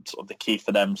be sort of the key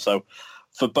for them. So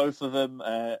for both of them,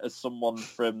 as someone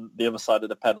from the other side of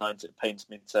the pen lines, it pains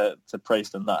me to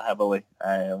praise them that heavily.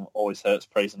 Always hurts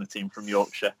praising a team from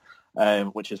Yorkshire,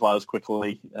 which is why I was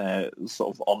quickly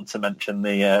sort of on to mention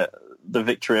the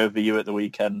victory over you at the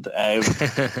weekend. I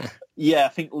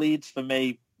think Leeds, for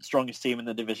me, strongest team in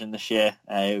the division this year.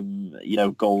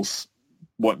 Goals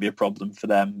won't be a problem for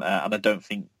them, and I don't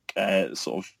think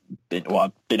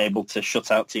been able to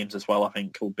shut out teams as well. I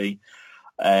think will be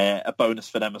a bonus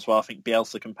for them as well. I think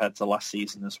Bielsa, compared to last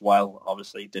season as well,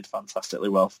 obviously did fantastically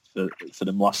well for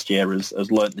them last year,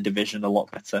 has learnt the division a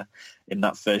lot better in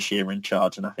that first year in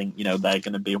charge, and I think they're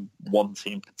going to be one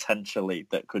team potentially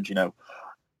that could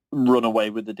run away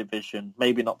with the division,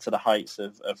 maybe not to the heights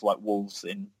of like Wolves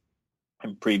in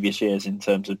previous years in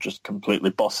terms of just completely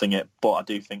bossing it, but I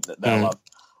do think that they'll have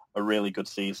a really good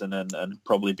season and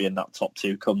probably be in that top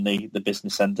 2 come the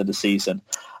business end of the season.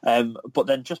 But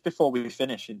then just before we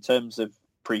finish, in terms of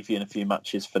previewing a few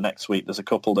matches for next week, there's a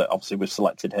couple that obviously we've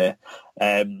selected here.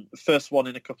 First one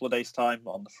in a couple of days' time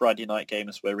on the Friday night game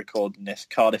as we're recording this,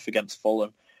 Cardiff against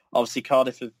Fulham. Obviously,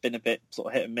 Cardiff have been a bit sort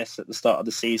of hit and miss at the start of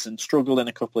the season, struggled in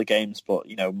a couple of games, but,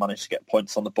 managed to get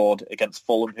points on the board against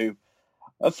Fulham, who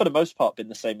for the most part been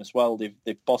the same as well.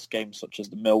 They've bossed games such as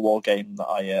the Millwall game that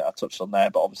I touched on there,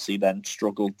 but obviously then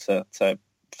struggled to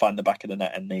find the back of the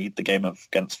net in the game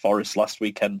against Forest last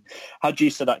weekend. How do you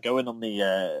see that going on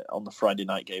the Friday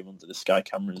night game under the Sky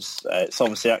cameras? It's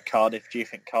obviously at Cardiff. Do you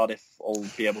think Cardiff will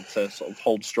be able to sort of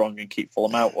hold strong and keep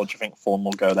Fulham out, or do you think Fulham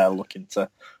will go there looking to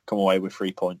come away with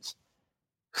 3 points?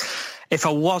 If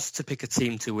I was to pick a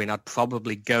team to win, I'd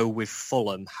probably go with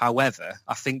Fulham. However,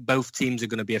 I think both teams are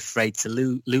going to be afraid to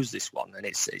lose this one, and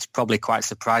it's probably quite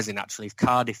surprising actually. If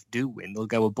Cardiff do win, they'll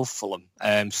go above Fulham.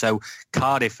 So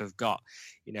Cardiff have got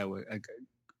an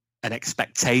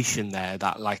expectation there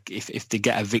that, like, if they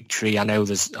get a victory, I know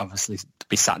there's obviously to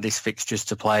be Saturday's fixtures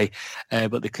to play,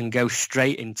 but they can go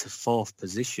straight into 4th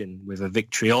position with a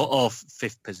victory, or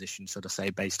 5th position, so to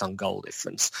say, based on goal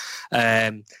difference.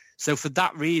 So for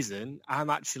that reason,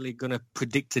 I'm actually going to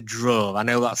predict a draw. I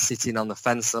know that's sitting on the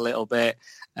fence a little bit,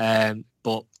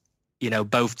 but,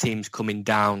 both teams coming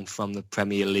down from the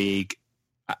Premier League,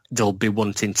 they'll be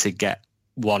wanting to get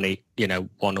one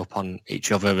up on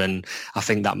each other, and I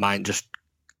think that might just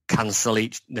cancel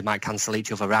each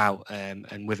other out.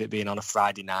 And with it being on a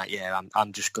Friday night,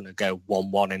 I'm just going to go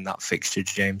 1-1 in that fixture,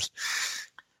 James.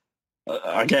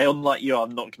 Okay, unlike you,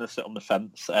 I'm not going to sit on the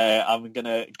fence. I'm going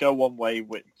to go one way,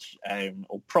 which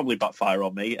will probably backfire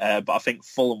on me, but I think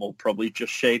Fulham will probably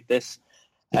just shade this.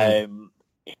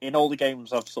 In all the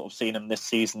games I've sort of seen them this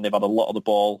season, they've had a lot of the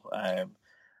ball,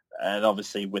 and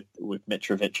obviously with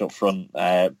Mitrovic up front,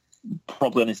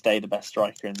 probably on his day the best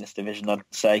striker in this division, I'd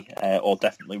say, or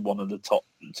definitely one of the top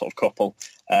sort of couple.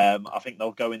 I think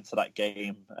they'll go into that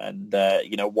game and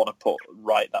want to put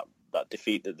right that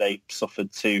defeat that they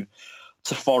suffered to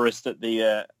Forest at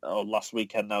the last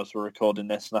weekend now as we're recording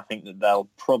this, and I think that they'll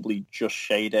probably just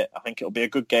shade it. I think it'll be a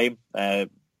good game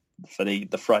for the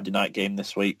Friday night game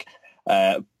this week.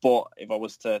 But if I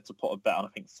was to put a bet on, I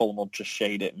think Fulham will just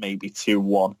shade it, maybe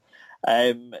 2-1.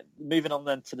 Moving on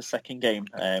then to the second game,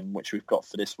 which we've got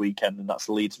for this weekend, and that's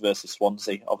Leeds versus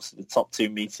Swansea. Obviously, the top two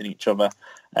meeting each other.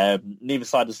 Neither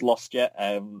side has lost yet,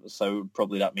 so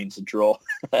probably that means a draw.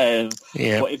 But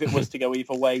if it was to go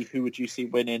either way, who would you see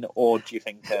winning, or do you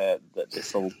think that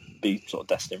this will be sort of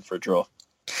destined for a draw?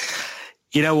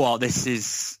 You know what? This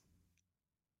is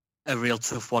a real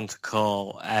tough one to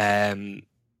call.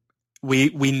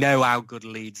 We know how good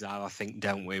Leeds are, I think,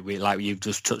 don't we? We, like you've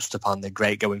just touched upon, they're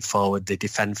great going forward. They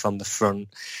defend from the front.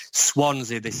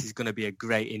 Swansea, this is going to be a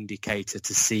great indicator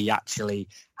to see actually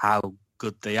how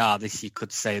good they are. You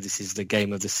could say this is the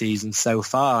game of the season so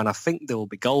far, and I think there will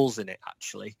be goals in it,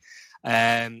 actually.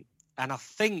 And I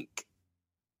think,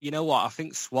 you know what, I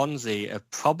think Swansea are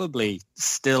probably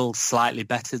still slightly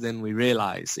better than we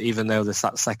realise, even though they're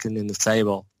sat second in the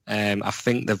table. I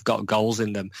think they've got goals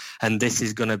in them, and this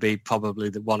is going to be probably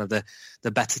one of the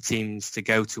better teams to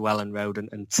go to Elland Road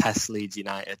and test Leeds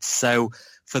United. So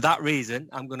for that reason,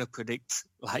 I'm going to predict,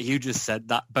 like you just said,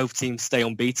 that both teams stay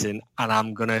unbeaten, and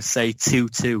I'm going to say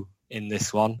 2-2 in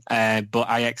this one. But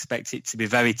I expect it to be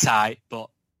very tight, but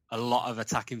a lot of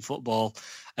attacking football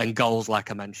and goals,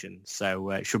 like I mentioned.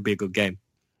 So it should be a good game.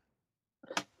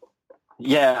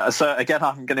 Yeah. So again,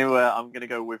 I'm going to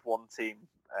go with one team.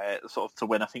 Sort of to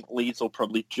win. I think Leeds will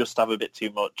probably just have a bit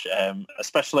too much,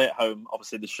 especially at home.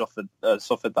 Obviously, they suffered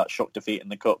that shock defeat in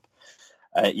the Cup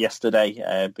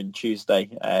yesterday, been Tuesday,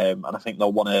 and I think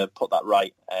they'll want to put that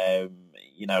right.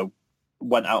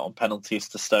 Went out on penalties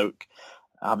to Stoke,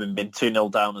 having been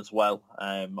 2-0 down as well.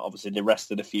 Obviously, they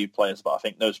rested a few players, but I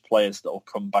think those players that will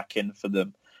come back in for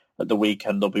them at the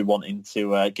weekend, they'll be wanting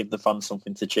to give the fans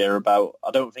something to cheer about.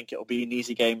 I don't think it'll be an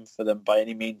easy game for them by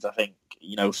any means. I think,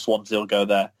 Swansea will go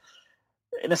there,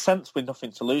 in a sense, with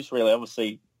nothing to lose, really.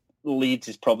 Obviously, Leeds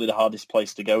is probably the hardest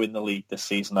place to go in the league this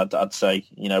season, I'd say.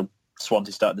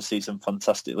 Swansea started the season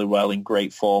fantastically well, in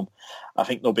great form. I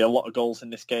think there'll be a lot of goals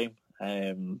in this game,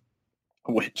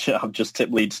 which I've just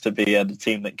tipped Leeds to be the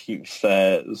team that keeps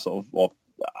has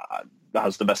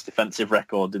the best defensive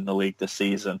record in the league this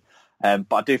season. But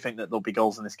I do think that there'll be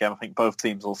goals in this game. I think both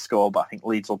teams will score, but I think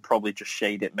Leeds will probably just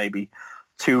shade it, maybe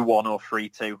 2-1 or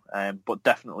 3-2. But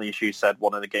definitely, as you said,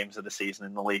 one of the games of the season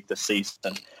in the league this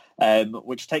season.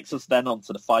 Which takes us then on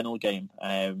to the final game.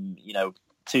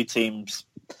 Two teams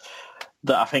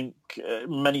that I think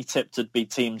many tipped would be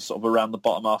teams sort of around the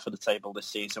bottom half of the table this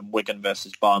season, Wigan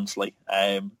versus Barnsley.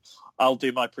 I'll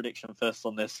do my prediction first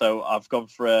on this. So I've gone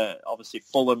for obviously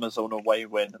Fulham as an away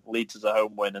win, Leeds as a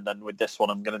home win, and then with this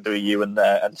one I'm going to do you and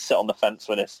sit on the fence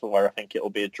with this, where I think it will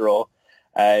be a draw.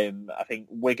 I think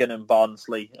Wigan and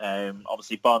Barnsley,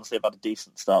 obviously Barnsley have had a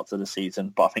decent start to the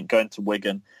season, but I think going to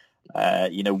Wigan,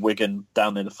 Wigan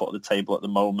down near the foot of the table at the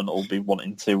moment will be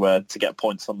wanting to get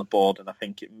points on the board, and I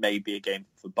think it may be a game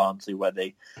for Barnsley where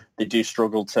they do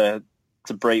struggle to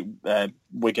break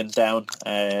Wigan down.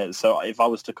 So if I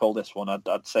was to call this one,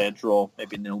 I'd say a draw,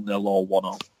 maybe 0-0 or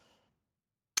 1-0.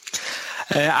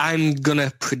 I'm going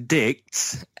to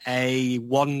predict a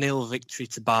 1-0 victory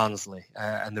to Barnsley,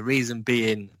 and the reason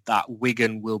being that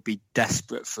Wigan will be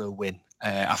desperate for a win.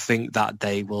 I think that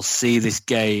they will see this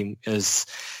game as,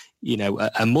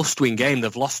 a must-win game.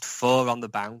 They've lost 4 on the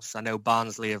bounce. I know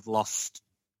Barnsley have lost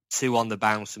 2 on the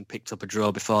bounce and picked up a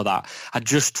draw before that. I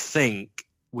just think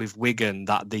with Wigan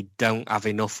that they don't have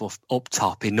enough up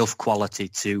top, enough quality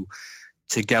to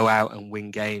go out and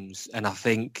win games. And I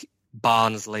think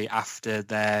Barnsley, after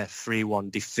their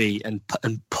 3-1 defeat and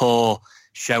poor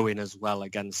showing as well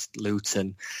against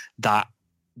Luton, that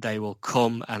they will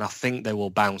come and I think they will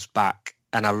bounce back.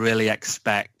 And I really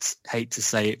expect, hate to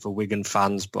say it for Wigan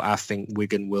fans, but I think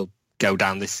Wigan will go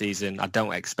down this season. I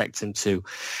don't expect them to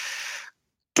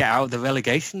get out of the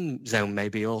relegation zone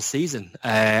maybe all season.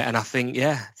 And I think,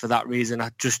 for that reason,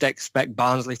 I just expect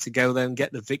Barnsley to go there and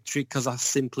get the victory, because I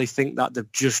simply think that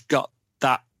they've just got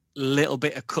that little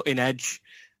bit of cutting edge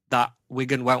that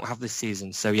Wigan won't have this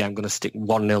season. So, I'm going to stick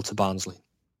 1-0 to Barnsley.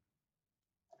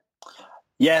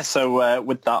 Yeah, so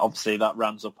with that, obviously, that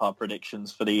rounds up our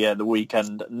predictions for the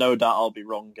weekend. No doubt I'll be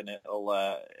wrong, and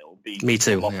it'll be me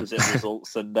too, opposite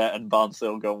results, and Barnsley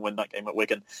will go and win that game at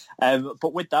Wigan.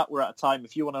 But with that, we're out of time.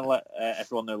 If you want to let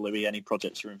everyone know, Louis, any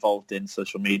projects you're involved in,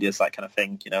 social medias, that kind of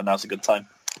thing, now's a good time.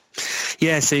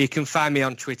 Yeah, so you can find me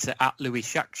on Twitter at Louis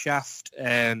Shackshaft.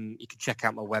 You can check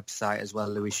out my website as well,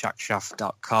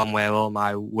 louisshackshaft.com, where all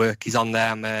my work is on there.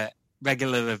 I'm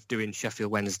regular of doing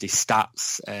Sheffield Wednesday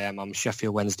stats. I'm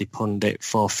Sheffield Wednesday pundit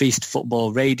for Feast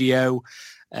Football Radio,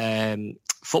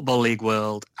 Football League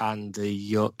World, and the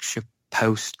Yorkshire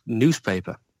Post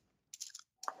newspaper.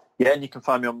 Yeah, and you can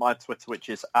find me on my Twitter, which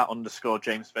is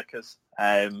 @_James Vickers.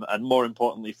 And more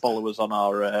importantly, follow us on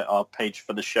our page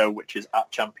for the show, which is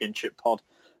 @Championship Pod.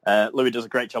 Louis does a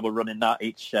great job of running that.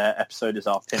 Each episode is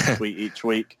our pinned tweet each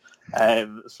week.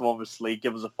 So obviously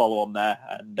give us a follow on there,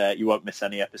 and you won't miss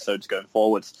any episodes going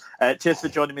forwards. Cheers for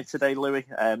joining me today, Louis.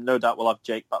 No doubt we'll have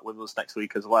Jake back with us next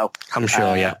week as well. I'm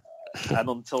sure, yeah. And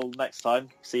until next time,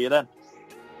 see you then.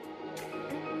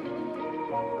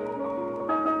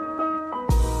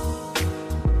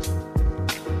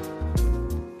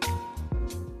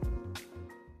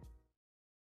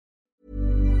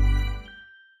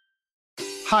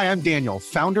 Hi, I'm Daniel,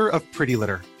 founder of Pretty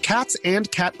Litter. Cats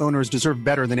and cat owners deserve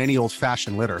better than any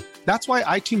old-fashioned litter. That's why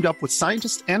I teamed up with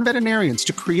scientists and veterinarians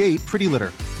to create Pretty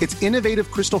Litter. Its innovative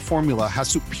crystal formula has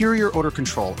superior odor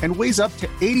control and weighs up to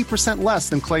 80% less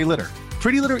than clay litter.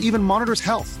 Pretty Litter even monitors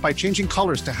health by changing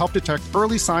colors to help detect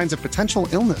early signs of potential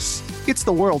illness. It's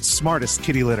the world's smartest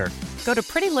kitty litter. Go to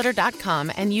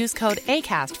prettylitter.com and use code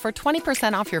ACAST for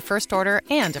 20% off your first order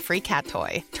and a free cat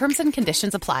toy. Terms and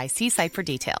conditions apply. See site for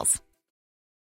details.